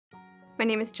My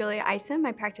name is Julia Isom.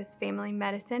 I practice family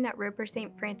medicine at Roper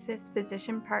St. Francis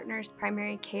Physician Partners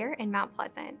Primary Care in Mount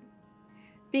Pleasant.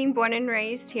 Being born and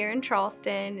raised here in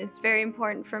Charleston is very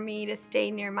important for me to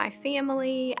stay near my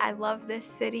family. I love this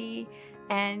city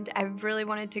and I really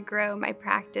wanted to grow my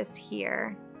practice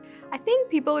here. I think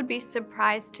people would be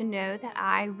surprised to know that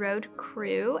I rowed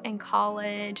crew in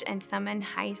college and some in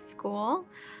high school.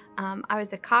 I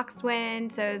was a coxswain,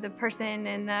 so the person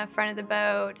in the front of the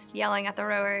boat yelling at the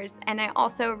rowers, and I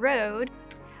also rowed.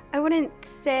 I wouldn't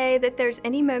say that there's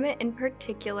any moment in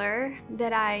particular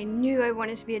that I knew I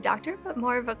wanted to be a doctor, but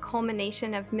more of a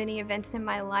culmination of many events in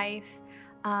my life.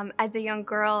 As a young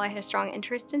girl, I had a strong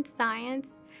interest in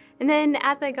science. And then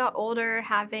as I got older,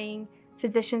 having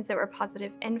physicians that were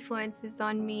positive influences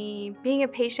on me, being a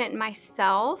patient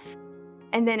myself.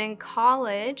 And then in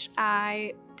college,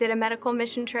 I did a medical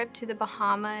mission trip to the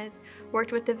Bahamas,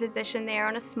 worked with a physician there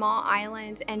on a small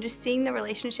island, and just seeing the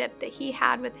relationship that he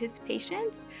had with his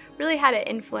patients really had an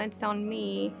influence on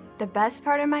me. The best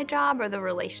part of my job are the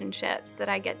relationships that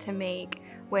I get to make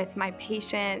with my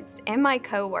patients and my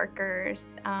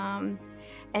coworkers.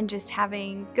 And just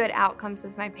having good outcomes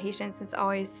with my patients is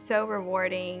always so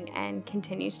rewarding and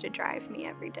continues to drive me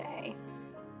every day.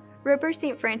 Roper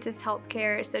St. Francis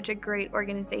Healthcare is such a great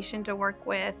organization to work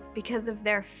with because of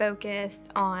their focus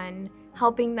on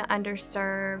helping the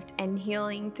underserved and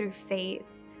healing through faith.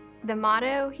 The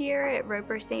motto here at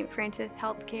Roper St. Francis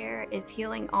Healthcare is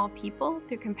healing all people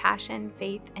through compassion,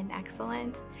 faith, and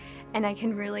excellence. And I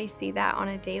can really see that on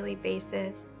a daily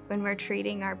basis when we're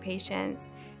treating our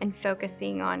patients and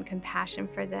focusing on compassion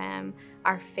for them,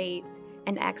 our faith,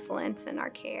 and excellence in our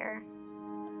care.